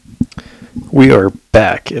We are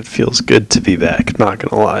back. It feels good to be back, not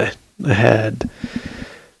gonna lie.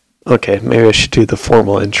 Okay, maybe I should do the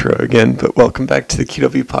formal intro again, but welcome back to the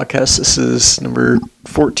QW podcast. This is number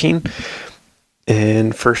 14,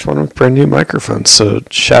 and first one with brand new microphones. So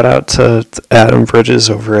shout out to Adam Bridges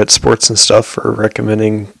over at Sports and Stuff for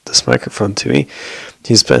recommending this microphone to me.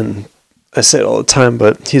 I say it all the time,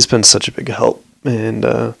 but he's been such a big help,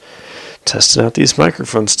 and testing out these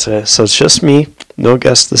microphones today. So it's just me, no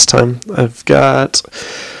guest this time. I've got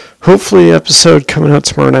hopefully an episode coming out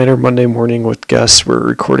tomorrow night or Monday morning with guests. We're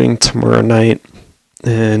recording tomorrow night,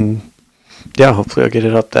 and yeah, hopefully I'll get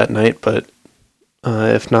it up that night, but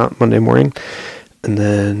if not, Monday morning. And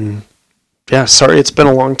then, yeah, sorry it's been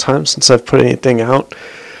a long time since I've put anything out.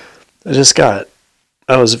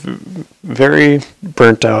 I was very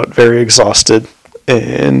burnt out, very exhausted,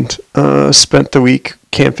 and spent the week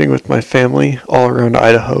camping with my family all around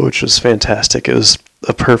Idaho, which was fantastic. It was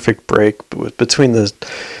a perfect break between the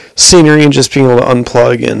scenery and just being able to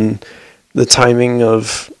unplug and the timing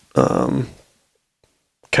of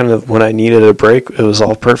kind of when I needed a break. It was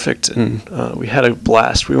all perfect, and we had a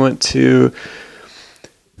blast. We went to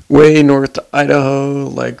way north Idaho,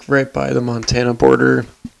 like right by the Montana border,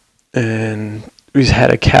 and we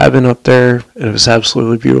had a cabin up there, and it was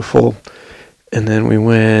absolutely beautiful. And then we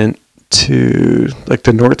went to like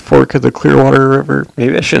the North Fork of the Clearwater River.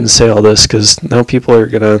 Maybe I shouldn't say all this because now people are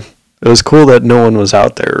it was cool that no one was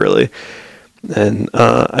out there really. And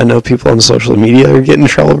I know people on social media are getting in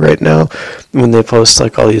trouble right now when they post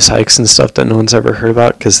like all these hikes and stuff that no one's ever heard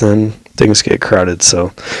about, because then things get crowded.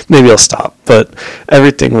 So maybe I'll stop. But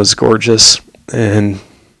everything was gorgeous, and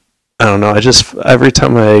I don't know. Every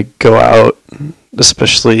time I go out,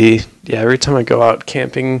 every time I go out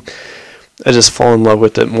camping, I just fall in love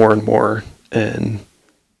with it more and more, and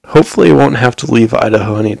hopefully I won't have to leave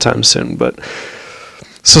Idaho anytime soon. But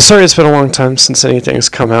so sorry it's been a long time since anything's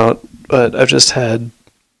come out, but I've just had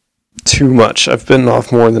too much. I've been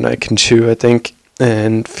off more than I can chew, I think,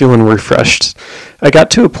 and feeling refreshed. I got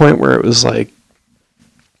to a point where it was like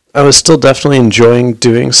I was still definitely enjoying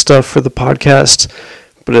doing stuff for the podcast,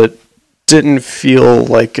 but it didn't feel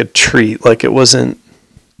like a treat. Like it wasn't,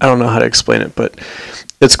 I don't know how to explain it, but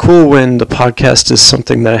it's cool when the podcast is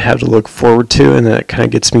something that I have to look forward to, and that it kind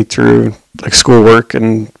of gets me through like schoolwork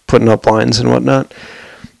and putting up lines and whatnot.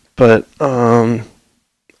 But I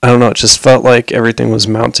don't know, it just felt like everything was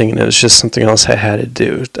mounting, and it was just something else I had to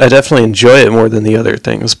do. I definitely enjoy it more than the other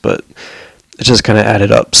things, but it just kind of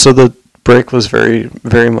added up. So the break was very,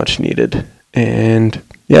 very much needed, and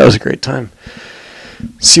yeah, it was a great time.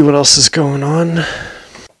 See what else is going on.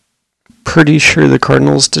 Pretty sure the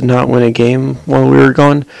Cardinals did not win a game while we were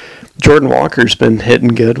gone. Jordan Walker's been hitting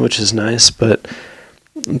good, which is nice, but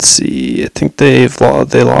let's see. I think they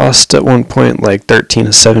lost at one point like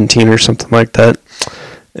 13-17 or something like that.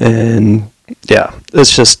 And yeah,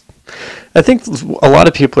 it's just, I think a lot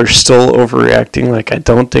of people are still overreacting. Like, I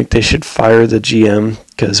don't think they should fire the GM,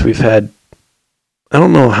 because I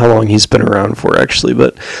don't know how long he's been around for actually,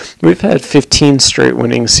 but we've had 15 straight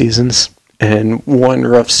winning seasons. And one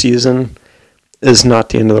rough season is not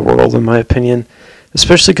the end of the world, in my opinion,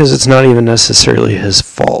 especially because it's not even necessarily his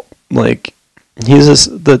fault. Like,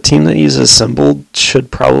 the team that he's assembled should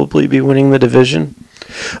probably be winning the division.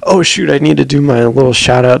 Oh, shoot, I need to do my little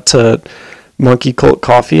shout out to Monkey Cult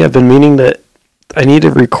Coffee. I've been meaning I need to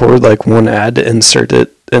record like one ad to insert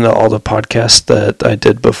it into all the podcasts that I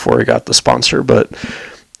did before I got the sponsor, but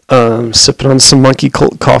sipping on some Monkey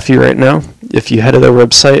Cult coffee right now. If you head to their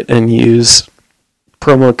website and use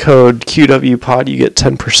promo code QWPod, you get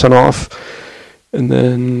 10% off. And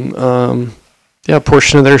then, a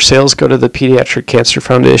portion of their sales go to the Pediatric Cancer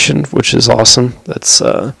Foundation, which is awesome. That's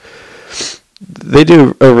they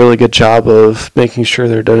do a really good job of making sure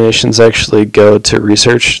their donations actually go to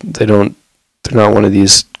research. They're not one of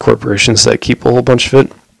these corporations that keep a whole bunch of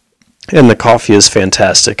it. And the coffee is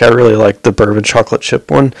fantastic. I really like the bourbon chocolate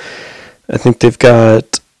chip one. I think they've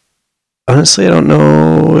got, honestly, I don't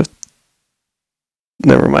know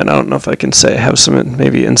never mind. I don't know if I can say I have some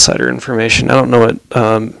maybe insider information. I don't know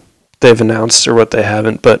what they've announced or what they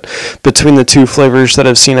haven't, but between the two flavors that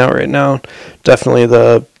I've seen out right now, definitely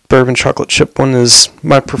the bourbon chocolate chip one is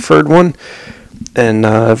my preferred one. And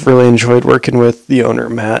I've really enjoyed working with the owner,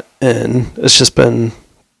 Matt, and it's just been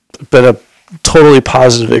a totally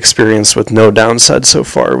positive experience with no downside so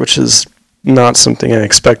far, which is not something I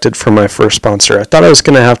expected from my first sponsor. I thought I was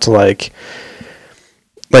going to have to like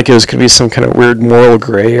it was going to be some kind of weird moral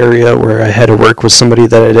gray area where I had to work with somebody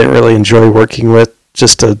that I didn't really enjoy working with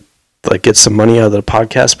just to like get some money out of the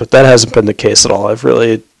podcast, but that hasn't been the case at all. I've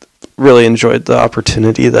really enjoyed the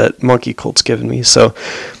opportunity that Monkey Cult's given me. So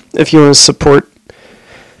if you want to support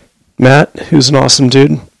Matt, who's an awesome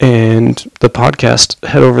dude, and the podcast,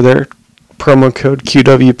 head over there. Promo code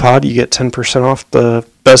QWPod. You get 10% off the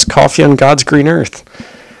best coffee on God's green earth.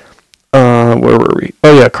 Where were we?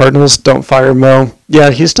 Oh yeah, Cardinals don't fire Mo. Yeah,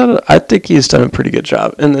 I think he's done a pretty good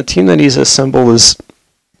job. And the team that he's assembled is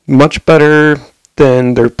much better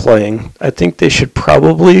than they're playing. I think they should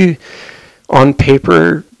probably, on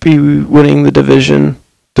paper, be winning the division.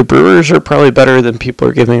 The Brewers are probably better than people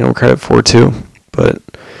are giving them credit for too. But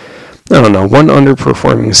I don't know. One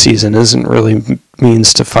underperforming season isn't really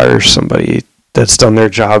means to fire somebody that's done their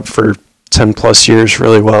job for 10 plus years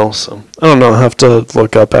really well. So I don't know. I'll have to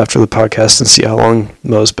look up after the podcast and see how long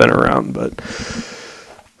Mo's been around. But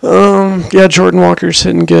yeah, Jordan Walker's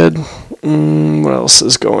hitting good. What else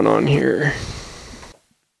is going on here?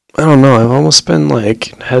 I don't know. I've almost been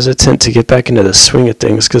hesitant to get back into the swing of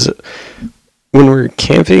things because when we were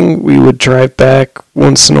camping, we would drive back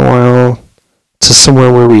once in a while to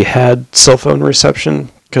somewhere where we had cell phone reception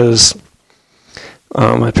because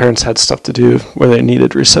my parents had stuff to do where they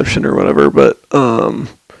needed reception or whatever. But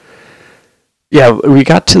yeah, we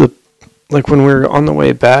got to when we were on the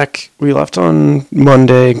way back, we left on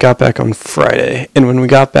Monday, got back on Friday. And when we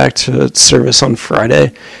got back to service on Friday,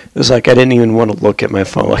 it was I didn't even want to look at my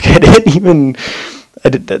phone. I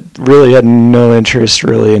really had no interest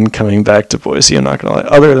really in coming back to Boise. I'm not going to lie.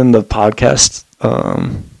 Other than the podcast,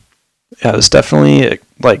 yeah, it was definitely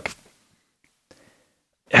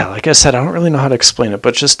like I said, I don't really know how to explain it,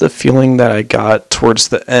 but just the feeling that I got towards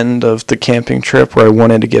the end of the camping trip where I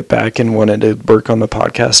wanted to get back and wanted to work on the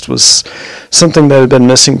podcast was something that had been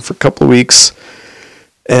missing for a couple of weeks.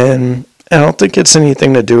 And I don't think it's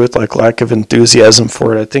anything to do with lack of enthusiasm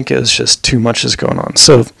for it. I think it's just too much is going on.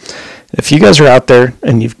 So if you guys are out there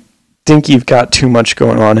and you think you've got too much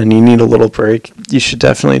going on and you need a little break, you should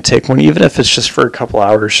definitely take one, even if it's just for a couple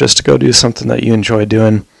hours, just to go do something that you enjoy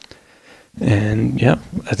doing. And yeah,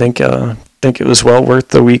 I think it was well worth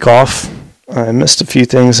the week off. I missed a few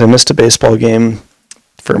things. I missed a baseball game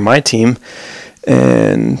for my team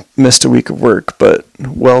and missed a week of work, but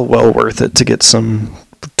well worth it to get some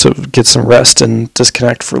rest and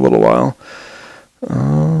disconnect for a little while.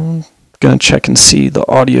 Gonna check and see the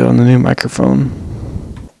audio on the new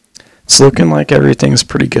microphone. It's looking like everything's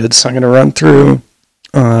pretty good, so I'm gonna run through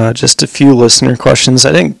just a few listener questions.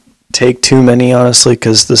 I didn't take too many, honestly,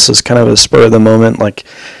 because this is kind of a spur of the moment. I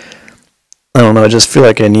don't know, I just feel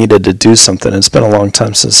like I needed to do something. It's been a long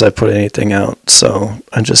time since I put anything out, so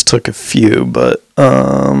I just took a few. But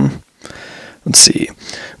let's see.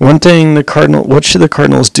 One thing, what should the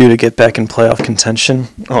Cardinals do to get back in playoff contention?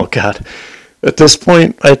 Oh God, at this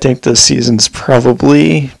point, I think this season's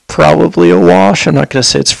probably a wash. I'm not gonna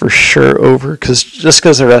say it's for sure over, because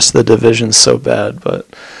the rest of the division's so bad, but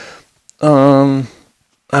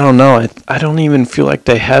I don't know. I don't even feel like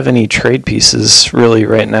they have any trade pieces really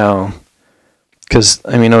right now. Because,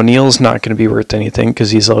 O'Neal's not going to be worth anything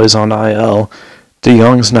because he's always on IL.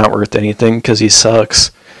 DeYoung's not worth anything because he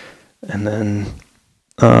sucks. And then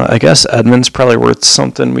I guess Edman's probably worth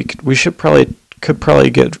something. We could probably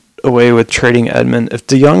get away with trading Edman. If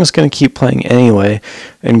DeYoung's going to keep playing anyway,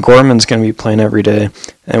 and Gorman's going to be playing every day,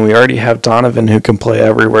 and we already have Donovan who can play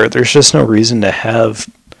everywhere, there's just no reason to have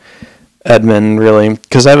Edman, really,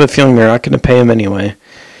 because I have a feeling they're not going to pay him anyway.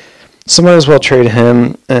 So might as well trade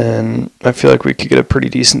him, and I feel like we could get a pretty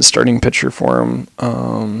decent starting pitcher for him.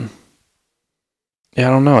 Yeah,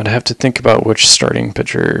 I don't know. I'd have to think about which starting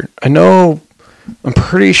pitcher. I'm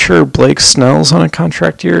pretty sure Blake Snell's on a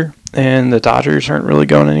contract year, and the Dodgers aren't really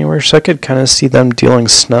going anywhere, so I could kind of see them dealing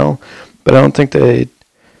Snell, but I don't think they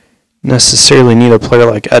necessarily need a player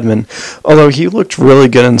like Edman, although he looked really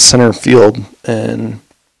good in center field, and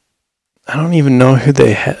I don't even know who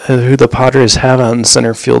the Padres have out in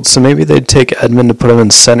center field, so maybe they'd take Edman to put him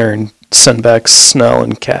in center and send back Snell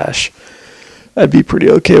and Cash. I'd be pretty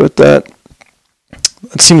okay with that.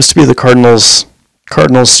 That seems to be the Cardinals'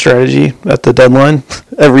 strategy at the deadline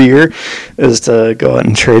every year, is to go out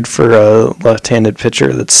and trade for a left-handed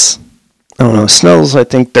pitcher that's, I don't know, Snell's I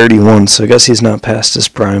think 31, so I guess he's not past his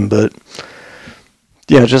prime, but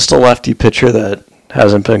yeah, just a lefty pitcher that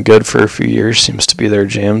hasn't been good for a few years seems to be their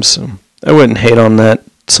jam, so I wouldn't hate on that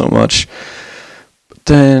so much. But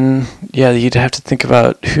then, yeah, you'd have to think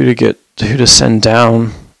about who to send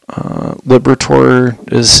down. Liberatore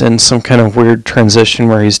is in some kind of weird transition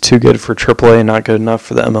where he's too good for AAA and not good enough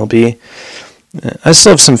for the MLB. I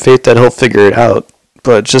still have some faith that he'll figure it out,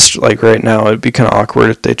 but just like right now, it'd be kind of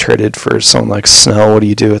awkward if they traded for someone like Snell. What do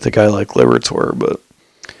you do with a guy like Liberatore? But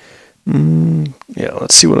yeah,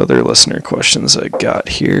 let's see what other listener questions I got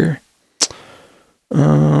here.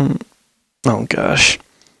 Oh gosh.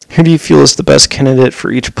 Who do you feel is the best candidate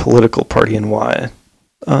for each political party and why?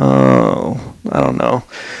 Oh, I don't know.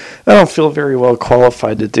 I don't feel very well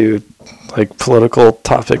qualified to do like political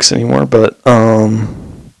topics anymore, but I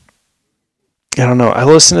don't know. I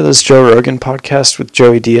listened to this Joe Rogan podcast with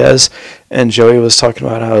Joey Diaz, and Joey was talking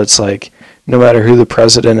about how it's like no matter who the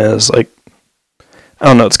president is, like I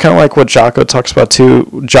don't know. It's kind of like what Jocko talks about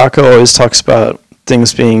too. Jocko always talks about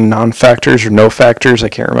things being non-factors or no factors. I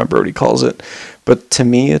can't remember what he calls it, but to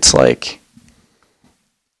me, it's like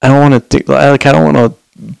I don't want to I don't want to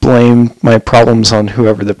blame my problems on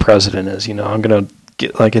whoever the president is. You know, I'm gonna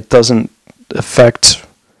get like it doesn't affect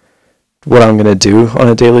what I'm gonna do on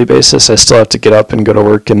a daily basis. I still have to get up and go to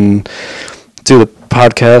work and do the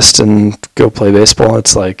podcast and go play baseball.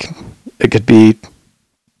 It's like it could be.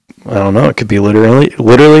 I don't know. It could be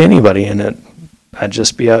literally anybody, and I'd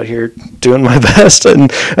just be out here doing my best.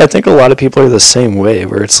 And I think a lot of people are the same way,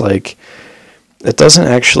 where it's like it doesn't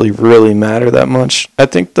actually really matter that much. I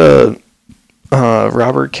think the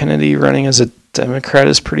Robert Kennedy running as a Democrat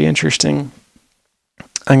is pretty interesting.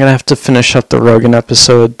 I'm gonna have to finish up the Rogan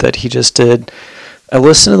episode that he just did. I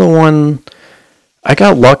listened to the one. I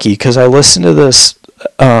got lucky because I listened to this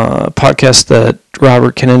podcast that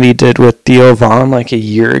Robert Kennedy did with Theo Vaughn like a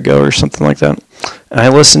year ago or something like that. And I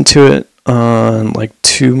listened to it like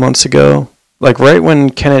 2 months ago. Like right when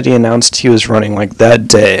Kennedy announced he was running, like that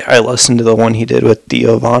day, I listened to the one he did with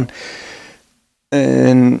Theo Vaughn.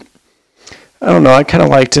 And I don't know, I kind of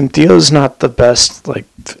liked him. Theo's not the best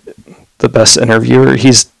interviewer.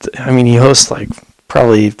 He hosts like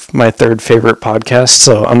probably my third favorite podcast,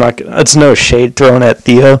 so it's no shade thrown at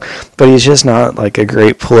Theo, but he's just not like a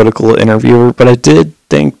great political interviewer. But I did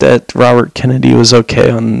think that Robert Kennedy was okay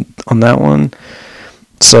on that one.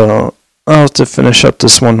 So I'll have to finish up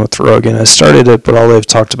this one with Rogan. I started it, but all they've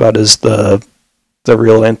talked about is the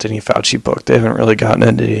real Anthony Fauci book. They haven't really gotten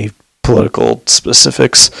into any political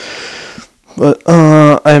specifics. But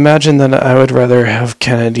I imagine that I would rather have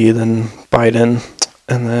Kennedy than Biden.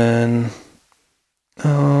 And then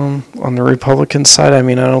on the Republican side, I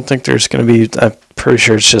mean, I don't think there's going to be, I'm pretty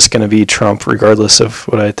sure it's just going to be Trump regardless of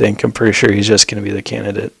what I think. I'm pretty sure he's just going to be the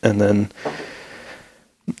candidate. And then,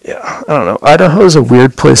 yeah, I don't know. Idaho is a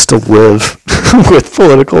weird place to live with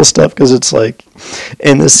political stuff because it's like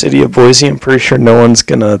in the city of Boise, I'm pretty sure no one's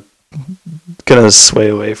gonna sway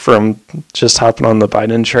away from just hopping on the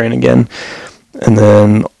Biden train again. And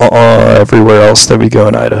then everywhere else that we go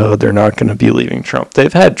in Idaho, they're not going to be leaving Trump.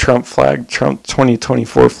 They've had Trump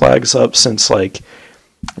 2024 flags up since like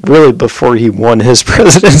really before he won his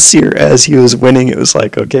presidency, or as he was winning. It was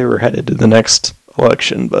like, okay, we're headed to the next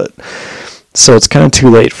election. But so it's kind of too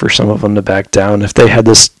late for some of them to back down. If they had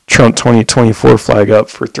this Trump 2024 flag up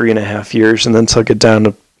for 3.5 years and then took it down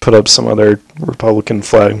to put up some other Republican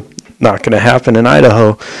flag, not going to happen in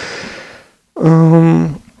Idaho.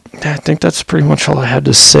 I think that's pretty much all I had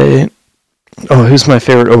to say. Oh, who's my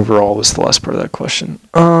favorite overall was the last part of that question.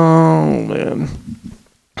 Oh, man.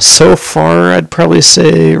 So far, I'd probably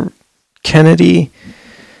say Kennedy.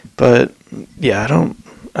 But, yeah, I don't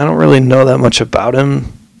really know that much about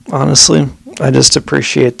him, honestly. I just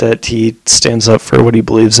appreciate that he stands up for what he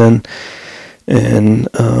believes in. And,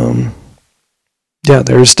 yeah,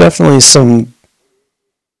 there's definitely some...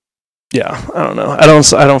 Yeah, I don't know. I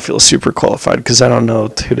don't feel super qualified because I don't know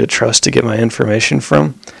who to trust to get my information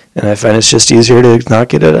from, and I find it's just easier to not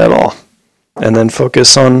get it at all, and then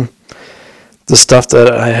focus on the stuff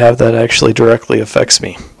that I have that actually directly affects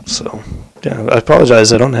me. So, yeah, I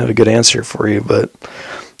apologize. I don't have a good answer for you, but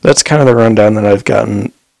that's kind of the rundown that I've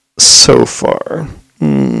gotten so far.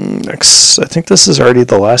 Next, I think this is already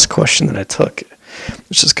the last question that I took,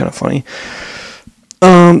 which is kind of funny.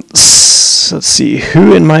 Let's see.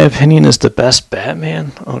 Who, in my opinion, is the best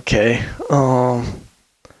Batman? Okay. I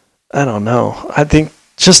don't know. I think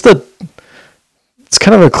it's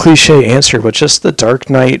kind of a cliche answer, but just the Dark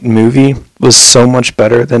Knight movie was so much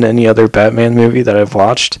better than any other Batman movie that I've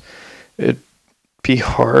watched. It'd be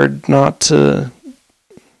hard not to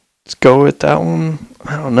go with that one.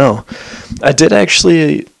 I don't know. I did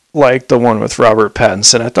actually like the one with Robert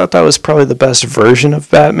Pattinson. I thought that was probably the best version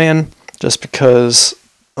of Batman, just because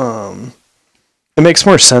it makes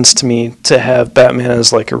more sense to me to have Batman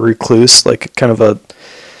as like a recluse, like kind of a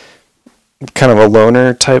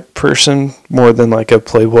loner type person, more than like a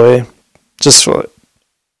playboy. Just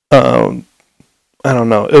I don't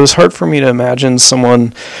know. It was hard for me to imagine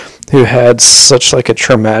someone who had such like a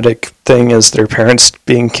traumatic thing as their parents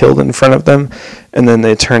being killed in front of them, and then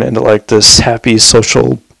they turn into like this happy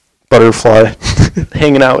social butterfly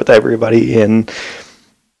hanging out with everybody and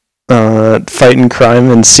fighting crime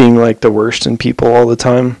and seeing like the worst in people all the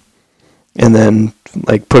time, and then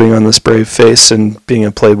like putting on this brave face and being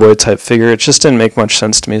a Playboy type figure. It just didn't make much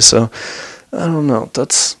sense to me. So I don't know.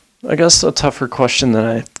 That's, I guess, a tougher question than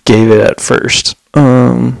I gave it at first.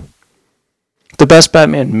 The best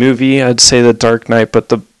Batman movie, I'd say The Dark Knight, but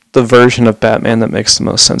the version of Batman that makes the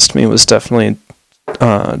most sense to me was definitely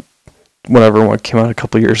whatever one came out a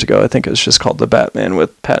couple years ago. I think it was just called The Batman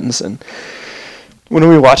with Pattinson. When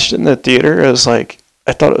we watched it in the theater, it was like,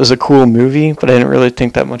 I thought it was a cool movie, but I didn't really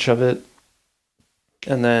think that much of it.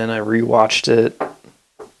 And then I rewatched it,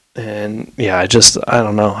 and yeah, I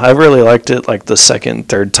don't know. I really liked it like the second,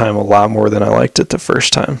 third time a lot more than I liked it the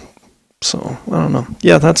first time. So, I don't know.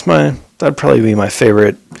 Yeah, that'd probably be my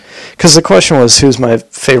favorite. Because the question was, who's my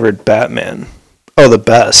favorite Batman? Oh, the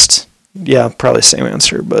best. Yeah, probably same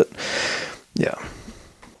answer, but yeah.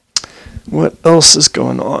 What else is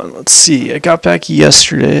going on? Let's see. I got back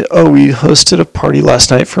yesterday. Oh, we hosted a party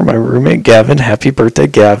last night for my roommate, Gavin. Happy birthday,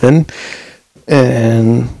 Gavin.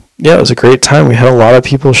 And yeah, it was a great time. We had a lot of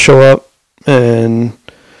people show up, and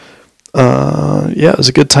yeah, it was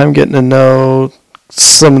a good time getting to know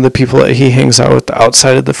some of the people that he hangs out with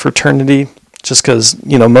outside of the fraternity. Just because,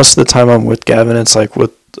 most of the time I'm with Gavin, it's like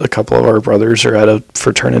with a couple of our brothers or at a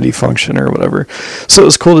fraternity function or whatever. So it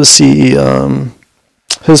was cool to see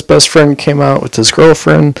his best friend came out with his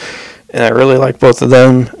girlfriend, and I really like both of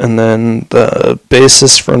them. And then the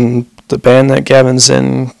bassist from the band that Gavin's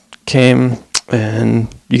in came, and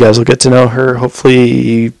you guys will get to know her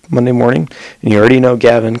hopefully Monday morning. And you already know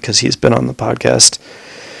Gavin because he's been on the podcast.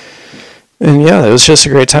 And yeah, it was just a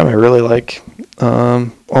great time. I really like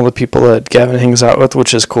all the people that Gavin hangs out with,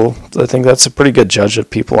 which is cool. I think that's a pretty good judge of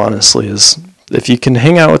people, honestly, is if you can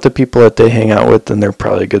hang out with the people that they hang out with, then they're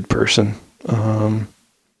probably a good person.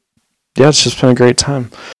 Yeah, it's just been a great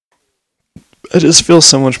time. I just feel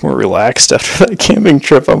so much more relaxed after that camping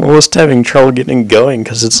trip. I'm almost having trouble getting going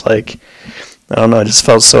because it's like, I don't know, I just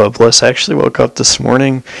felt so bliss. I actually woke up this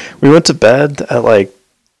morning. We went to bed at like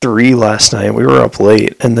 3 last night. We were up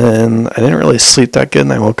late, and then I didn't really sleep that good,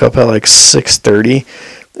 and I woke up at like 6:30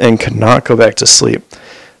 and could not go back to sleep.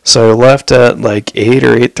 So I left at like 8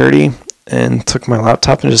 or 8:30 and took my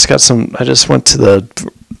laptop and I just went to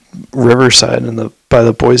the riverside by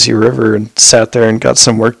the Boise River and sat there and got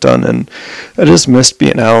some work done. And I just missed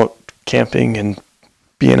being out camping and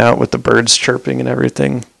being out with the birds chirping and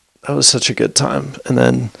everything. That was such a good time. And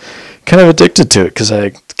then kind of addicted to it because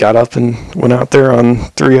I got up and went out there on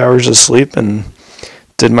 3 hours of sleep and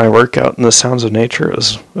did my workout in the sounds of nature.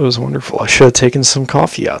 It was wonderful. I should have taken some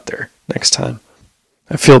coffee out there next time.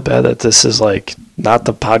 I feel bad that this is like not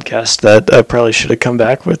the podcast that I probably should have come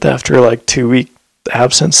back with after like 2-week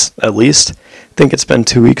absence at least. I think it's been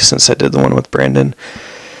 2 weeks since I did the one with Brandon.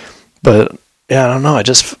 But yeah, I don't know.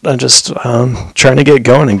 I'm just trying to get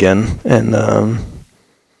going again, and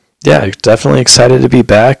yeah, definitely excited to be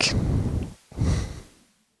back.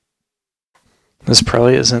 This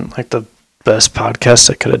probably isn't like the best podcast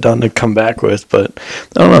I could have done to come back with, but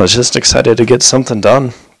I don't know. I was just excited to get something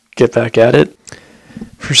done, get back at it.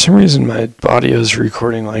 For some reason, my audio is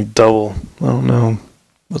recording like double. I don't know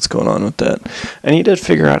what's going on with that. I need to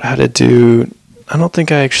figure out how to do. I don't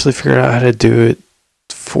think I actually figured out how to do it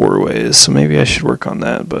 4 ways, so maybe I should work on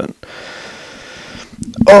that. But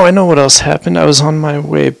oh, I know what else happened. I was on my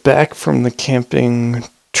way back from the camping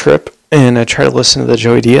trip, and I tried to listen to the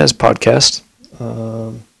Joey Diaz podcast.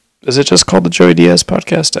 Is it just called the Joey Diaz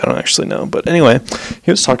podcast? I don't actually know. But anyway,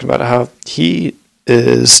 he was talking about how he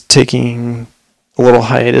is taking a little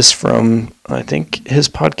hiatus from, I think, his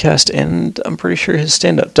podcast, and I'm pretty sure his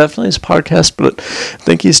stand-up. Definitely his podcast, but I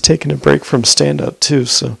think he's taking a break from stand-up too.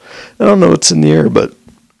 So I don't know what's in the air, but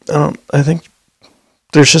I think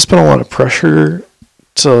there's just been a lot of pressure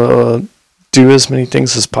to do as many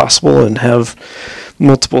things as possible and have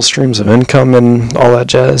multiple streams of income and all that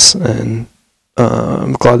jazz. And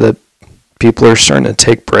I'm glad that people are starting to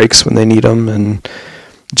take breaks when they need them. And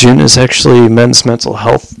June is actually Men's Mental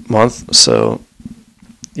Health Month, so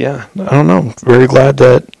yeah, I don't know. Very glad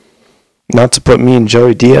that, not to put me and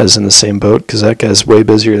Joey Diaz in the same boat, because that guy's way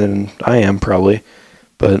busier than I am probably,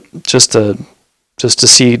 but just to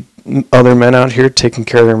see other men out here taking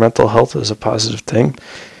care of their mental health is a positive thing,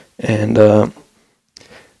 and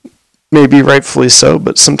maybe rightfully so,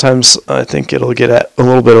 but sometimes I think it'll get a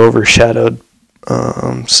little bit overshadowed.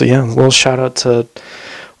 So yeah, a little shout out to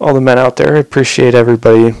all the men out there. I appreciate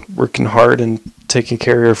everybody working hard and taking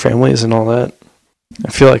care of your families and all that. I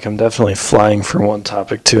feel like I'm definitely flying from one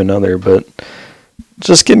topic to another, but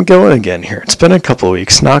just getting going again here. It's been a couple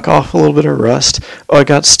weeks. Knock off a little bit of rust. Oh, I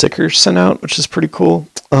got stickers sent out, which is pretty cool.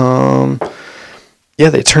 Yeah,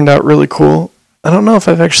 they turned out really cool. I don't know if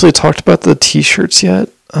I've actually talked about the t-shirts yet.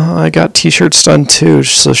 I got t-shirts done too,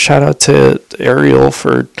 so shout out to Ariel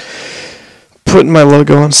for putting my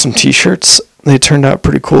logo on some t-shirts. They turned out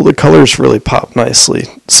pretty cool. The colors really pop nicely.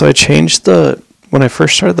 So I changed when I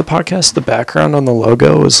first started the podcast, the background on the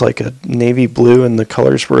logo was like a navy blue and the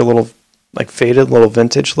colors were a little like faded, a little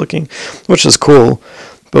vintage looking, which is cool.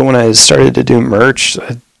 But when I started to do merch,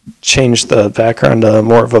 I changed the background to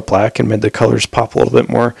more of a black and made the colors pop a little bit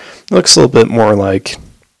more. It looks a little bit more like,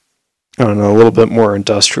 I don't know, a little bit more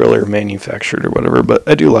industrial or manufactured or whatever, but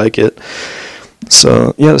I do like it.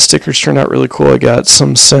 So, yeah, the stickers turned out really cool. I got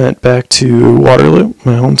some sent back to Waterloo,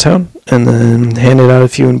 my hometown, and then handed out a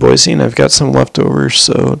few in Boise, and I've got some leftovers,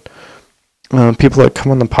 so people that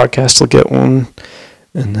come on the podcast will get one.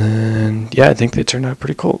 And then, yeah, I think they turned out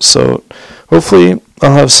pretty cool. So, hopefully,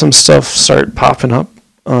 I'll have some stuff start popping up.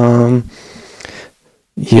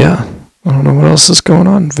 Yeah, I don't know what else is going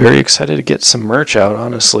on. Very excited to get some merch out,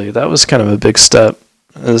 honestly. That was kind of a big step,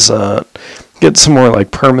 is get some more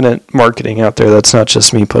like permanent marketing out there that's not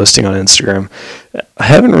just me posting on Instagram. I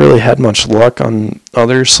haven't really had much luck on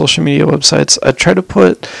other social media websites. I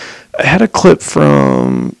had a clip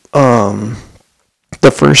from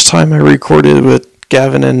the first time I recorded with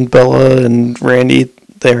Gavin and Bella and Randy.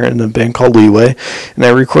 They're in a band called Leeway, and I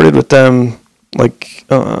recorded with them like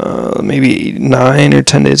maybe 9 or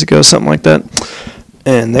 10 days ago, something like that.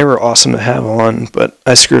 And they were awesome to have on, but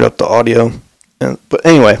I screwed up the audio. But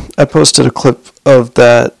anyway, I posted a clip of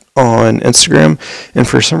that on Instagram, and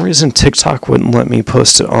for some reason TikTok wouldn't let me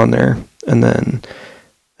post it on there. And then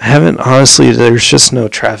I haven't, honestly, there's just no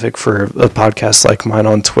traffic for a podcast like mine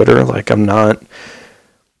on Twitter. Like, I'm not,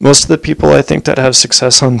 most of the people I think that have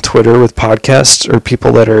success on Twitter with podcasts are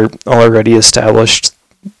people that are already established.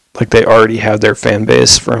 Like, they already have their fan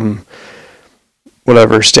base from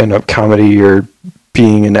whatever, stand-up comedy or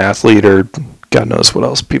being an athlete or God knows what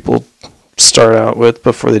else people start out with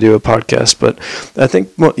before they do a podcast. But I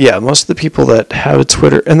think, most of the people that have a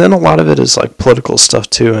Twitter, and then a lot of it is like political stuff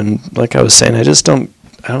too. And like I was saying, I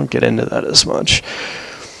don't get into that as much.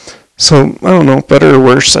 So I don't know, better or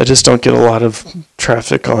worse, I just don't get a lot of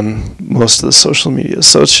traffic on most of the social media.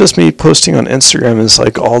 So it's just me posting on Instagram is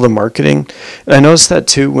like all the marketing. And I noticed that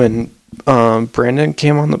too when Brandon Buck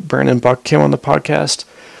came on the podcast.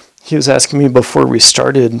 He was asking me before we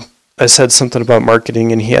started, I said something about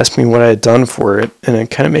marketing, and he asked me what I had done for it, and it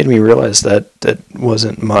kind of made me realize that that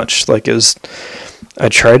wasn't much. Like, I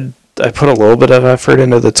put a little bit of effort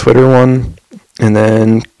into the Twitter one, and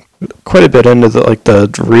then quite a bit into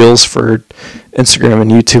the reels for Instagram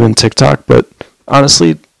and YouTube and TikTok. But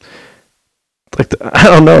honestly, I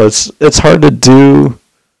don't know, it's hard to do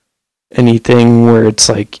anything where it's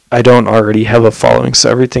like I don't already have a following, so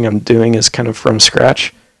everything I'm doing is kind of from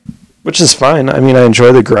scratch. Which is fine. I mean, I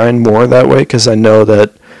enjoy the grind more that way because I know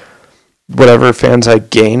that whatever fans I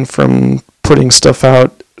gain from putting stuff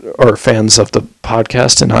out are fans of the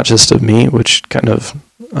podcast and not just of me, which kind of,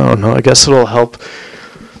 I don't know, I guess it'll help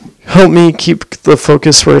me keep the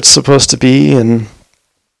focus where it's supposed to be, and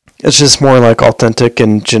it's just more like authentic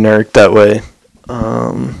and generic that way.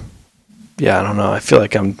 Yeah, I don't know. I feel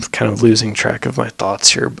like I'm kind of losing track of my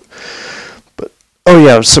thoughts here. Oh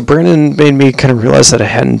yeah, so Brandon made me kind of realize that I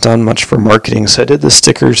hadn't done much for marketing, so I did the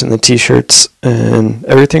stickers and the t-shirts, and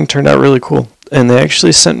everything turned out really cool. And they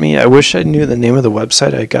actually sent me, I wish I knew the name of the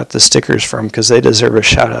website I got the stickers from, because they deserve a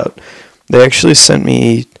shout out. They actually sent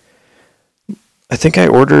me, I think I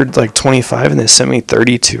ordered like 25 and they sent me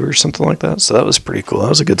 32 or something like that, so that was pretty cool. That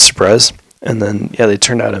was a good surprise. And then, yeah, they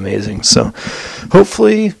turned out amazing. So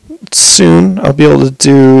hopefully soon I'll be able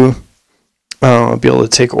to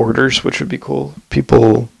take orders, which would be cool.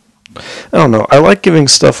 People, I don't know. I like giving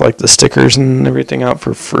stuff like the stickers and everything out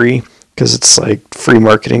for free because it's like free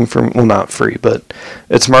marketing well, not free, but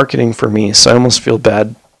it's marketing for me. So I almost feel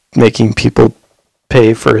bad making people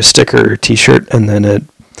pay for a sticker or t-shirt and then it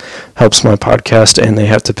helps my podcast and they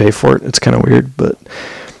have to pay for it. It's kind of weird, but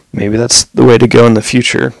maybe that's the way to go in the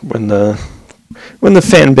future when the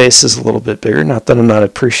fan base is a little bit bigger. Not that I'm not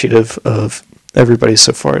appreciative of everybody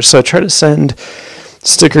so far. So I try to send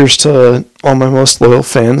stickers to all my most loyal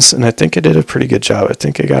fans, and I think I did a pretty good job. I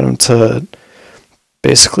think I got them to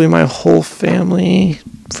basically my whole family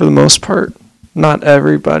for the most part. Not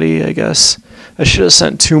everybody, I guess. I should have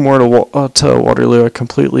sent 2 more to Waterloo. I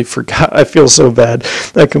completely forgot. I feel so bad.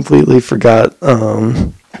 I completely forgot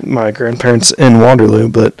my grandparents in Waterloo,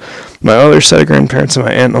 but my other set of grandparents and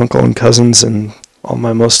my aunt, uncle, and cousins, and all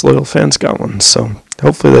my most loyal fans got one. So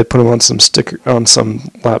hopefully they put them on some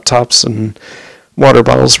laptops and water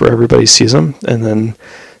bottles where everybody sees them, and then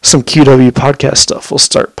some QW podcast stuff will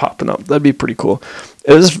start popping up. That'd be pretty cool.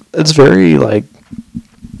 It's very like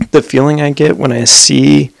the feeling I get when I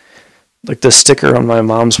see like the sticker on my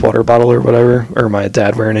mom's water bottle or whatever, or my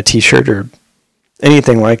dad wearing a t-shirt or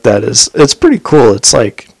anything like that it's pretty cool. It's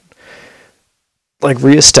like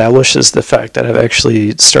reestablishes the fact that I've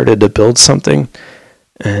actually started to build something.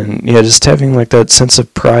 And yeah, just having like that sense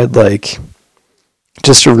of pride, like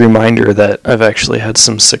just a reminder that I've actually had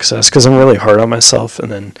some success, because I'm really hard on myself.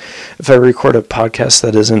 And then if I record a podcast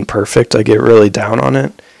that isn't perfect, I get really down on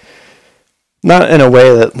it. Not in a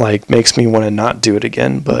way that like makes me want to not do it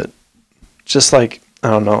again, but just like, I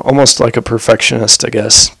don't know, almost like a perfectionist, I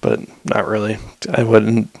guess, but not really. I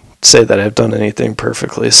wouldn't say that I've done anything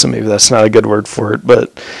perfectly, so maybe that's not a good word for it,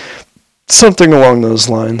 but something along those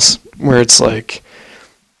lines where it's like,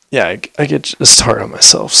 yeah, I get just hard on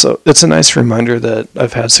myself. So it's a nice reminder that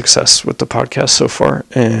I've had success with the podcast so far,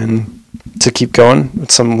 and to keep going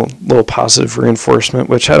with some little positive reinforcement,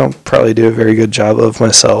 which I don't probably do a very good job of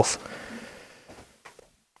myself.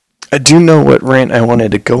 I do know what rant I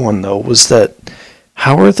wanted to go on, though, was that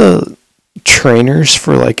how are the trainers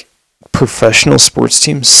for, like, professional sports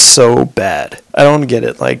teams so bad? I don't get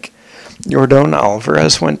it. Like, Yordan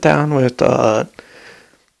Alvarez went down with, I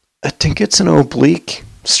think it's an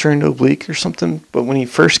strained oblique or something, but when he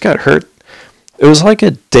first got hurt, it was like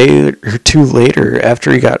a day or two later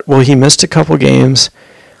after he missed a couple games,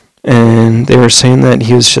 and they were saying that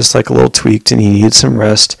he was just, like, a little tweaked and he needed some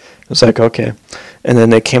rest. It was like, okay. And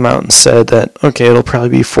then they came out and said that, okay, it'll probably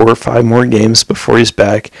be 4 or 5 more games before he's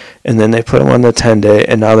back. And then they put him on the 10-day,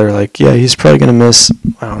 and now they're like, yeah, he's probably going to miss,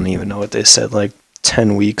 I don't even know what they said, like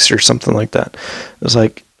 10 weeks or something like that. It was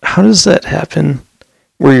like, how does that happen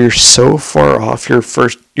where you're so far off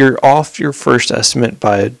you're off your first estimate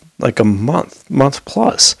by like a month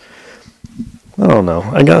plus? I don't know.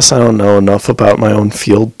 I guess I don't know enough about my own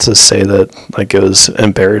field to say that like it was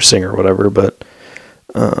embarrassing or whatever, but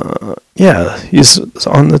yeah, he's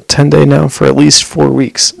on the 10-day now for at least 4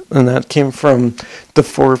 weeks, and that came from the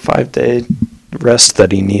 4 or 5 day rest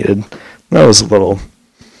that he needed. That was a little,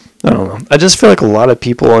 I don't know. I just feel like a lot of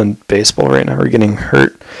people in baseball right now are getting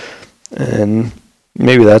hurt, and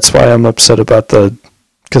maybe that's why I'm upset about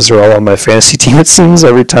because they're all on my fantasy team, it seems.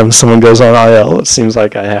 Every time someone goes on IL, it seems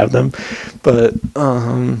like I have them. But,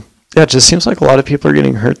 yeah, it just seems like a lot of people are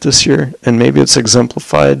getting hurt this year, and maybe it's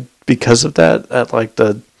exemplified because of that, at like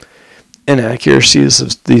the inaccuracies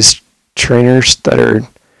of these trainers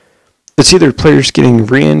it's either players getting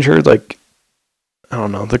re-injured, like, I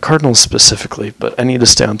don't know, the Cardinals specifically, but I need to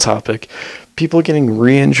stay on topic. People getting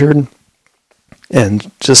re-injured,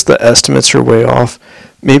 and just the estimates are way off.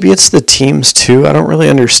 Maybe it's the teams too. I don't really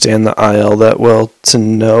understand the IL that well to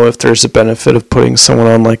know if there's a benefit of putting someone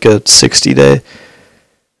on like a 60-day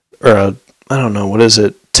or I don't know, what is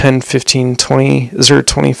it, 10, 15, 20? Is there a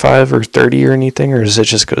 25 or 30 or anything, or does it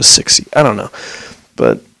just go to 60? I don't know.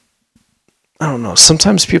 But I don't know.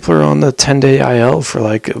 Sometimes people are on the 10-day IL for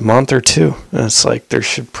like a month or two, and it's like there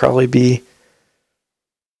should be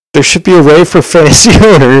a way for fantasy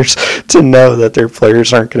owners to know that their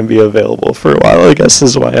players aren't going to be available for a while. I guess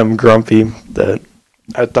is why I'm grumpy that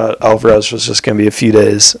I thought Alvarez was just going to be a few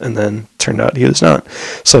days, and then turned out he was not.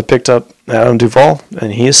 So I picked up Adam Duvall,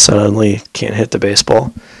 and he suddenly can't hit the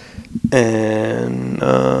baseball. And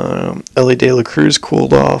Ellie De La Cruz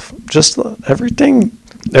cooled off. Just everything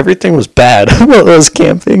was bad while I was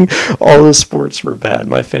camping. All the sports were bad.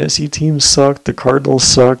 My fantasy team sucked. The Cardinals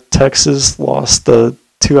sucked. Texas lost the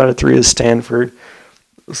 2 out of 3 to Stanford.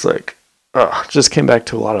 It's like, just came back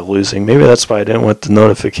to a lot of losing. Maybe that's why I didn't want the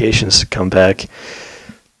notifications to come back.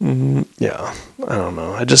 Yeah, I don't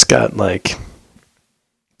know. I just got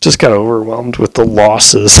overwhelmed with the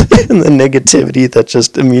losses and the negativity that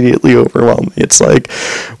just immediately overwhelmed me. It's like,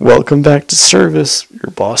 welcome back to service. Your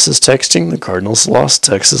boss is texting. The Cardinals lost.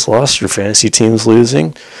 Texas lost. Your fantasy team's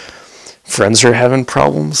losing. Friends are having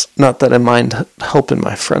problems. Not that I mind helping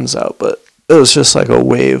my friends out, but it was just like a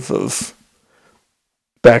wave of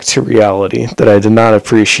back to reality that I did not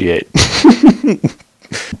appreciate.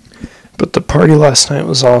 But the party last night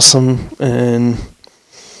was awesome, and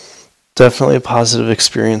definitely a positive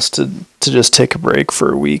experience to just take a break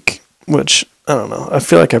for a week, which, I don't know, I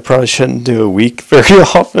feel like I probably shouldn't do a week very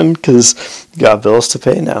often because got bills to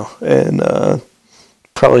pay now, and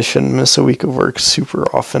probably shouldn't miss a week of work super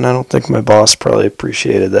often. I don't think my boss probably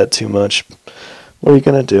appreciated that too much. What are you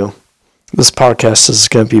going to do? This podcast is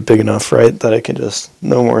going to be big enough, right, that I can just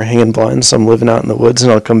no more hanging blinds. I'm living out in the woods,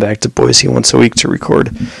 and I'll come back to Boise once a week to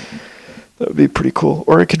record. That would be pretty cool.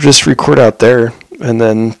 Or I could just record out there and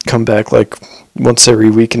then come back like once every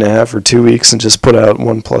week and a half or 2 weeks and just put out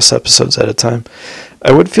 1+ episodes at a time.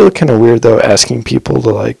 I would feel kind of weird, though, asking people to,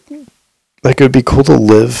 like it would be cool to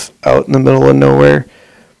live out in the middle of nowhere,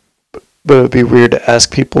 but it would be weird to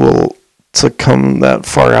ask people to come that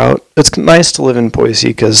far out. It's nice to live in Boise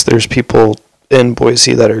because there's people in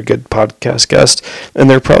Boise that are good podcast guests, and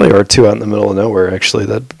there probably are too out in the middle of nowhere. Actually,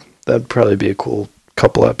 that'd probably be a cool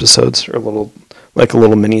couple episodes or a little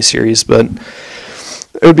mini series. But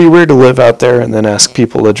it would be weird to live out there and then ask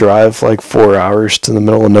people to drive like 4 hours to the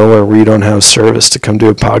middle of nowhere where you don't have service to come do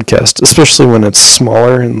a podcast, especially when it's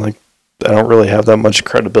smaller and like I don't really have that much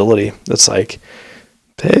credibility. It's like,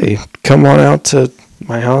 hey, come on out to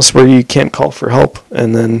my house where you can't call for help.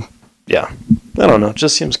 And then, yeah, I don't know. It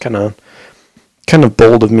just seems kind of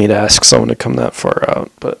bold of me to ask someone to come that far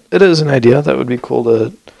out. But it is an idea. That would be cool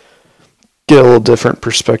to get a little different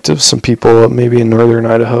perspective. Some people maybe in northern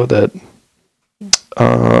Idaho that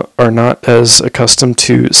are not as accustomed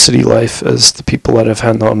to city life as the people that have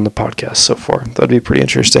had on the podcast so far. That'd be pretty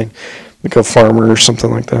interesting. Like a farmer or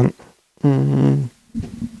something like that.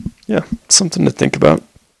 Yeah, something to think about.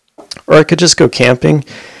 Or I could just go camping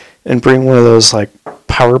and bring one of those like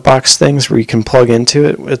power box things where you can plug into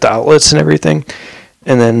it with the outlets and everything,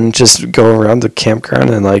 and then just go around the campground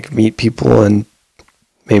and like meet people, and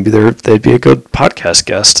maybe they'd be a good podcast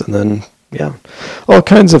guest. And then, yeah, all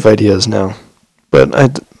kinds of ideas now. But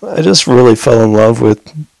I just really fell in love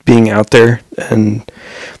with being out there and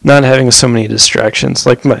not having so many distractions.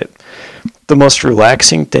 Like the most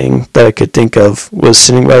relaxing thing that I could think of was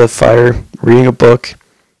sitting by the fire, reading a book.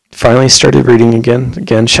 Finally started reading again.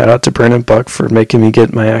 Again, shout out to Brandon Buck for making me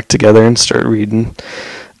get my act together and start reading.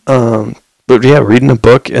 But yeah, reading a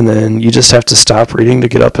book, and then you just have to stop reading to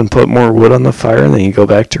get up and put more wood on the fire, and then you go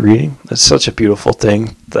back to reading. It's such a beautiful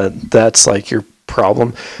thing that's like your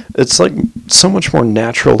problem. It's like so much more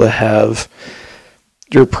natural to have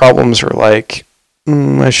your problems are like,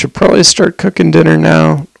 I should probably start cooking dinner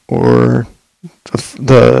now, or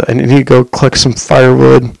I need to go collect some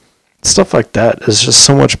firewood. Stuff like that is just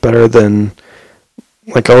so much better than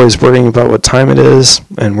like always worrying about what time it is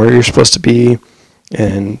and where you're supposed to be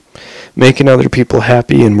and making other people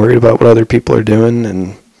happy and worried about what other people are doing.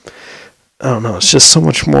 And I don't know, it's just so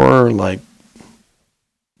much more like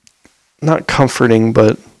not comforting,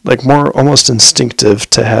 but like more almost instinctive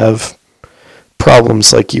to have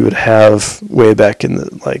problems like you would have way back in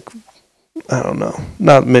the, like, I don't know,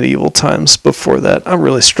 not medieval times before that. I'm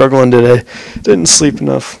really struggling today. Didn't sleep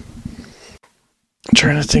enough. I'm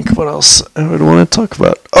trying to think what else I would want to talk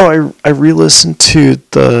about. Oh, I re-listened to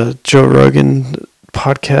the Joe Rogan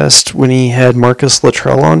podcast when he had Marcus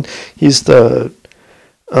Luttrell on. He's the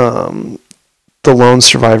lone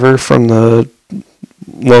survivor from the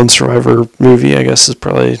Lone Survivor movie, I guess is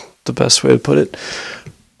probably the best way to put it.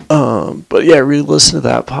 But yeah, I re-listened to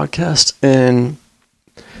that podcast, and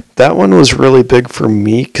that one was really big for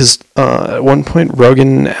me because at one point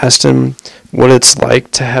Rogan asked him what it's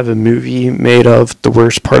like to have a movie made of the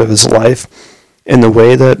worst part of his life, and the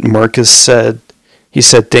way that Marcus said, he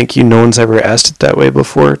said, "Thank you, no one's ever asked it that way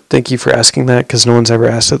before. Thank you for asking that because no one's ever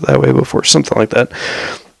asked it that way before," something like that.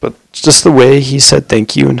 But just the way he said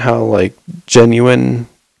thank you and how like genuine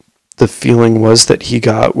the feeling was that he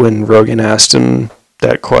got when Rogan asked him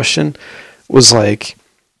that question was like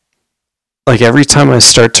every time I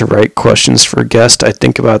start to write questions for a guest, I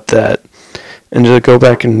think about that. And to go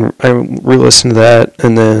back and I re-listen to that,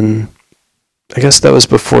 and then I guess that was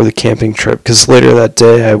before the camping trip, because later that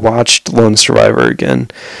day I watched Lone Survivor again,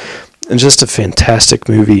 and just a fantastic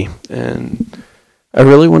movie. And I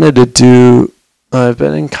really wanted to do, I've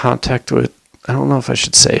been in contact with, I don't know if I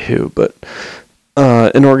should say who, but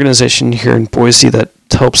an organization here in Boise that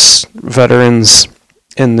helps veterans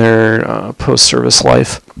in their post-service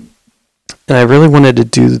life. And I really wanted to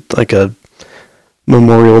do like a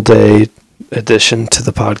Memorial Day addition to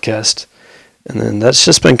the podcast. And then that's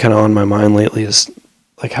just been kind of on my mind lately, is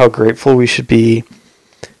like how grateful we should be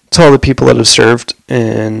to all the people that have served.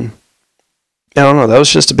 And I don't know, that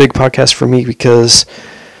was just a big podcast for me because,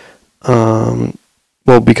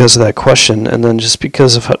 because of that question, and then just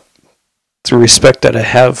because of the respect that I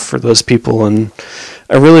have for those people. And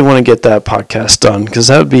I really want to get that podcast done, because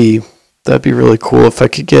that'd be really cool if I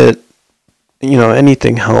could get,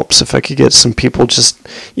 anything helps. If I could get some people just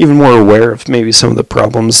even more aware of maybe some of the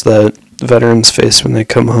problems that veterans face when they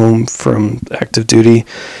come home from active duty.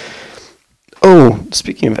 Oh,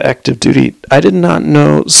 speaking of active duty, I did not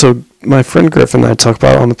know. So my friend Griffin and I talk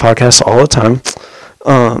about it on the podcast all the time.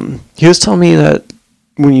 He was telling me that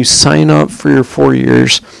when you sign up for your 4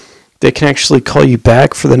 years, they can actually call you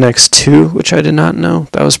back for the next 2, which I did not know.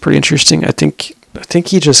 That was pretty interesting. I think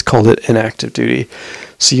he just called it inactive duty.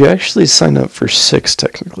 So you actually sign up for 6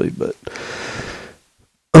 technically, but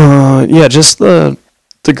yeah, just the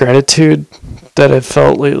gratitude that I've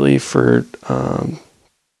felt lately for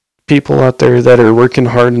people out there that are working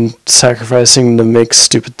hard and sacrificing to make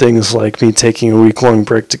stupid things like me taking a week-long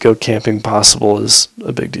break to go camping possible is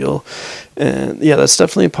a big deal. And yeah, that's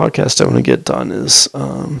definitely a podcast I want to get done, is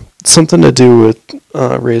something to do with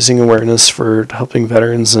raising awareness for helping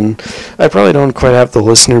veterans. And I probably don't quite have the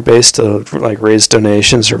listener base to like raise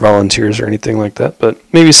donations or volunteers or anything like that, but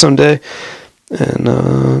maybe someday.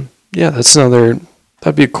 And yeah,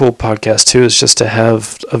 that'd be a cool podcast too, is just to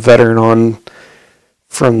have a veteran on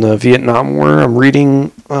from the Vietnam War. I'm reading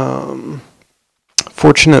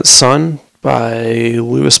Fortunate Son by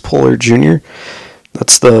Lewis Puller Jr.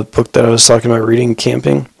 That's the book that I was talking about reading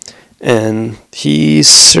camping. And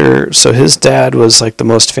so his dad was like the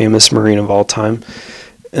most famous Marine of all time.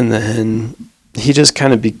 And then he just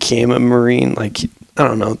kind of became a Marine. Like, I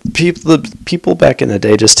don't know, the people back in the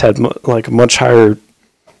day just had like a much higher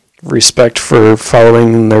respect for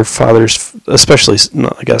following their fathers, especially,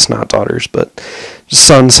 I guess not daughters, but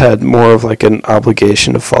sons had more of like an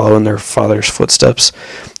obligation to follow in their father's footsteps.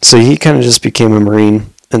 So he kind of just became a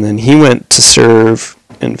Marine, and then he went to serve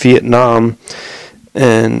in Vietnam.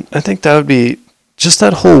 And I think that would be, just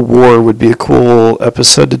that whole war would be a cool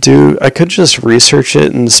episode to do. I could just research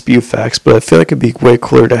it and spew facts, but I feel like it'd be way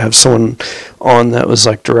cooler to have someone on that was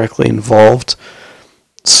like directly involved.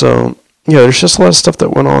 So yeah, there's just a lot of stuff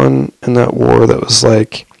that went on in that war that was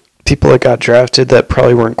like people that got drafted that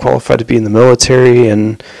probably weren't qualified to be in the military,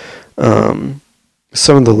 and some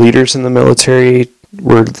of the leaders in the military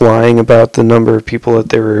were lying about the number of people that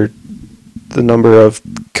the number of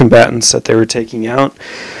combatants that they were taking out.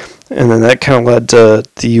 And then that kind of led to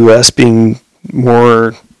the U.S. being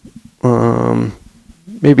more,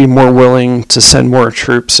 maybe more willing to send more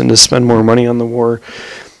troops and to spend more money on the war.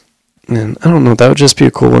 And I don't know, that would just be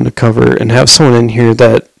a cool one to cover, and have someone in here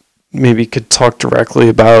that maybe could talk directly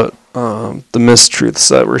about the mistruths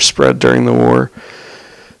that were spread during the war.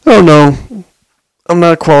 I don't know. I'm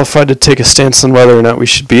not qualified to take a stance on whether or not we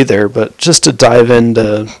should be there, but just to dive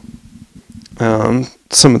into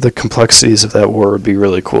some of the complexities of that war would be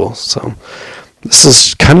really cool. So this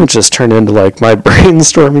is kind of just turned into like my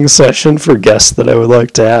brainstorming session for guests that I would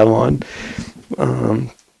like to have on.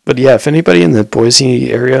 But yeah, if anybody in the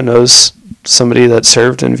Boise area knows somebody that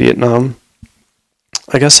served in Vietnam,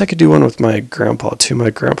 I guess I could do one with my grandpa too. My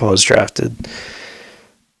grandpa was drafted.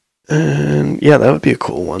 And yeah, that would be a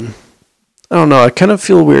cool one. I don't know. I kind of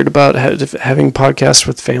feel weird about having podcasts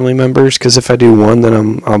with family members, because if I do one, then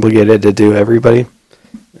I'm obligated to do everybody.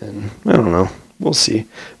 And I don't know. We'll see.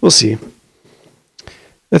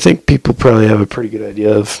 I think people probably have a pretty good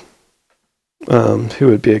idea of who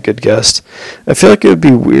would be a good guest. I feel like it would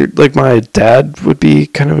be weird. Like my dad would be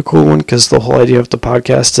kind of a cool one, because the whole idea of the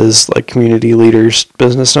podcast is like community leaders,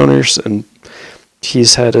 business owners, and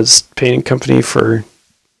he's had his painting company for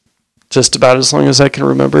just about as long as I can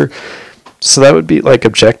remember. So that would be like,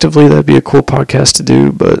 objectively, that'd be a cool podcast to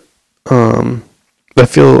do. But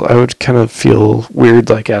I would kind of feel weird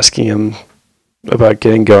like asking him about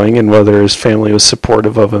getting going and whether his family was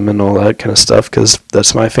supportive of him and all that kind of stuff, because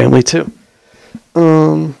that's my family too.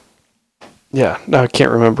 Yeah, no, I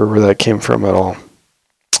can't remember where that came from at all.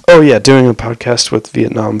 Oh yeah, doing a podcast with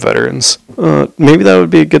Vietnam veterans. Maybe that would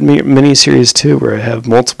be a good mini series too, where I have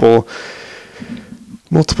multiple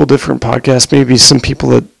different podcasts. Maybe some people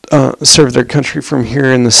that served their country from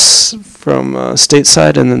here from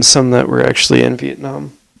stateside, and then some that were actually in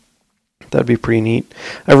Vietnam. That'd be pretty neat.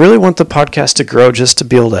 I really want the podcast to grow just to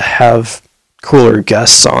be able to have cooler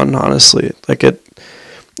guests on, honestly. Like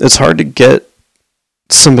it's hard to get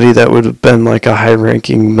somebody that would have been like a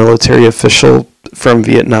high-ranking military official from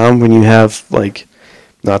Vietnam when you have like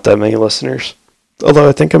not that many listeners. Although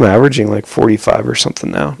I think I'm averaging like 45 or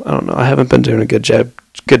something now. I don't know. I haven't been doing a good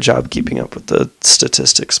job keeping up with the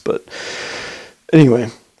statistics, but anyway,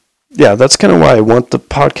 yeah, that's kind of why I want the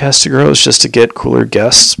podcast to grow, is just to get cooler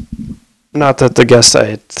guests. Not that the guests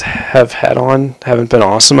I have had on haven't been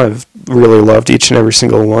awesome. I've really loved each and every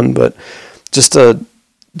single one, but just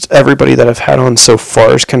everybody that I've had on so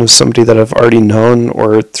far is kind of somebody that I've already known,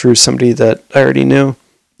 or through somebody that I already knew.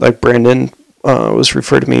 Like Brandon was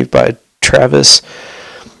referred to me by Travis.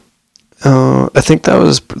 I think that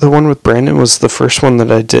was the one with Brandon was the first one that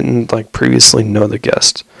I didn't like previously know the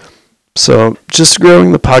guest. So just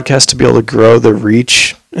growing the podcast to be able to grow the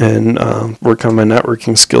reach and work on my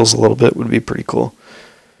networking skills a little bit would be pretty cool.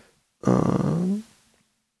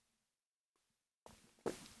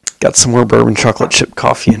 Got some more bourbon chocolate chip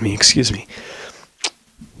coffee in me, excuse me.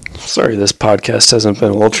 Sorry this podcast hasn't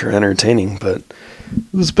been ultra entertaining, but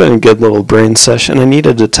it's been a good little brain session. I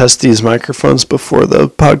needed to test these microphones before the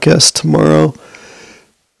podcast tomorrow.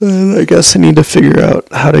 And I guess I need to figure out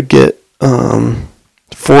how to get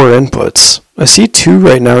 4 inputs. I see 2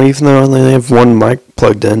 right now, even though I only have 1 mic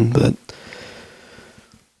plugged in, but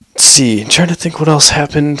let's see. I'm trying to think what else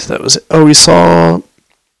happened. We saw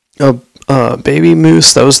a baby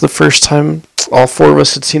moose. That was the first time all 4 of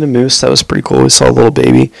us had seen a moose. That was pretty cool. We saw a little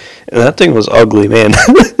baby, and that thing was ugly, man.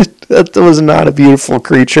 That was not a beautiful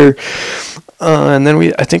creature. And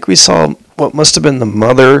then I think we saw what must have been the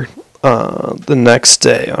mother the next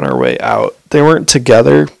day on our way out. They weren't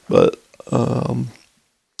together, but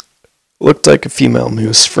looked like a female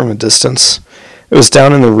moose from a distance. It was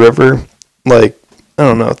down in the river, like, I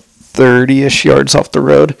don't know, 30-ish yards off the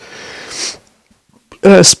road.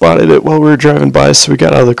 And I spotted it while we were driving by, so we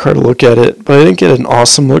got out of the car to look at it. But I didn't get an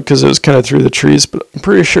awesome look because it was kind of through the trees, but I'm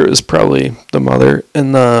pretty sure it was probably the mother.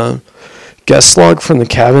 And the guest log from the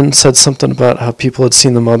cabin said something about how people had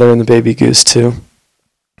seen the mother and the baby goose too.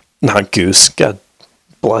 Not goose, God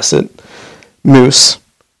bless it. Moose.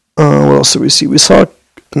 What else did we see? We saw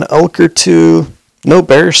an elk or 2. No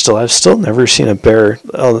bears still. I've still never seen a bear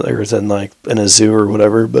other than like in a zoo or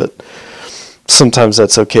whatever, but sometimes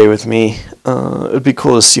that's okay with me. It'd be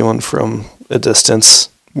cool to see one from a distance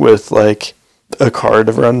with like a car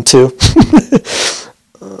to run to.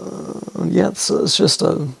 So it's just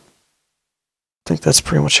I think that's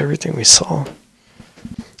pretty much everything we saw.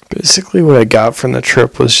 Basically what I got from the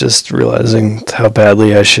trip was just realizing how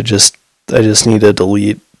badly I just need to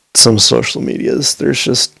delete some social medias.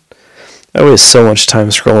 I waste so much time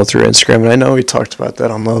scrolling through Instagram, and I know we talked about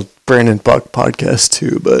that on the Brandon Buck podcast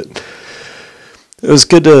too, but it was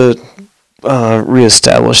good to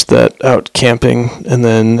reestablish that out camping, and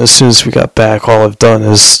then as soon as we got back, all I've done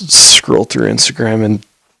is scroll through Instagram and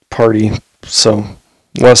party. So,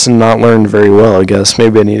 lesson not learned very well, I guess.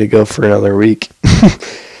 Maybe I need to go for another week.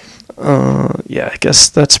 I guess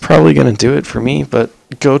that's probably going to do it for me, but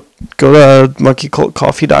go to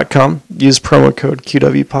monkeycultcoffee.com, use promo code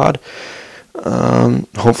QWPod.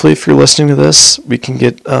 Hopefully if you're listening to this, we can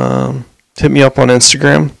hit me up on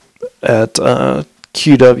Instagram at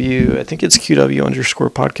QW, I think it's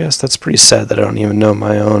QW_podcast. That's pretty sad that I don't even know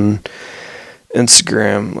my own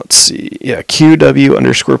Instagram. Let's see. Yeah,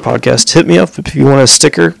 QW_podcast. Hit me up if you want a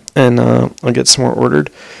sticker, and I'll get some more ordered.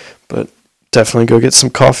 But definitely go get some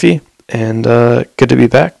coffee, and good to be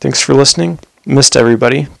back. Thanks for listening. Missed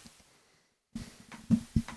everybody,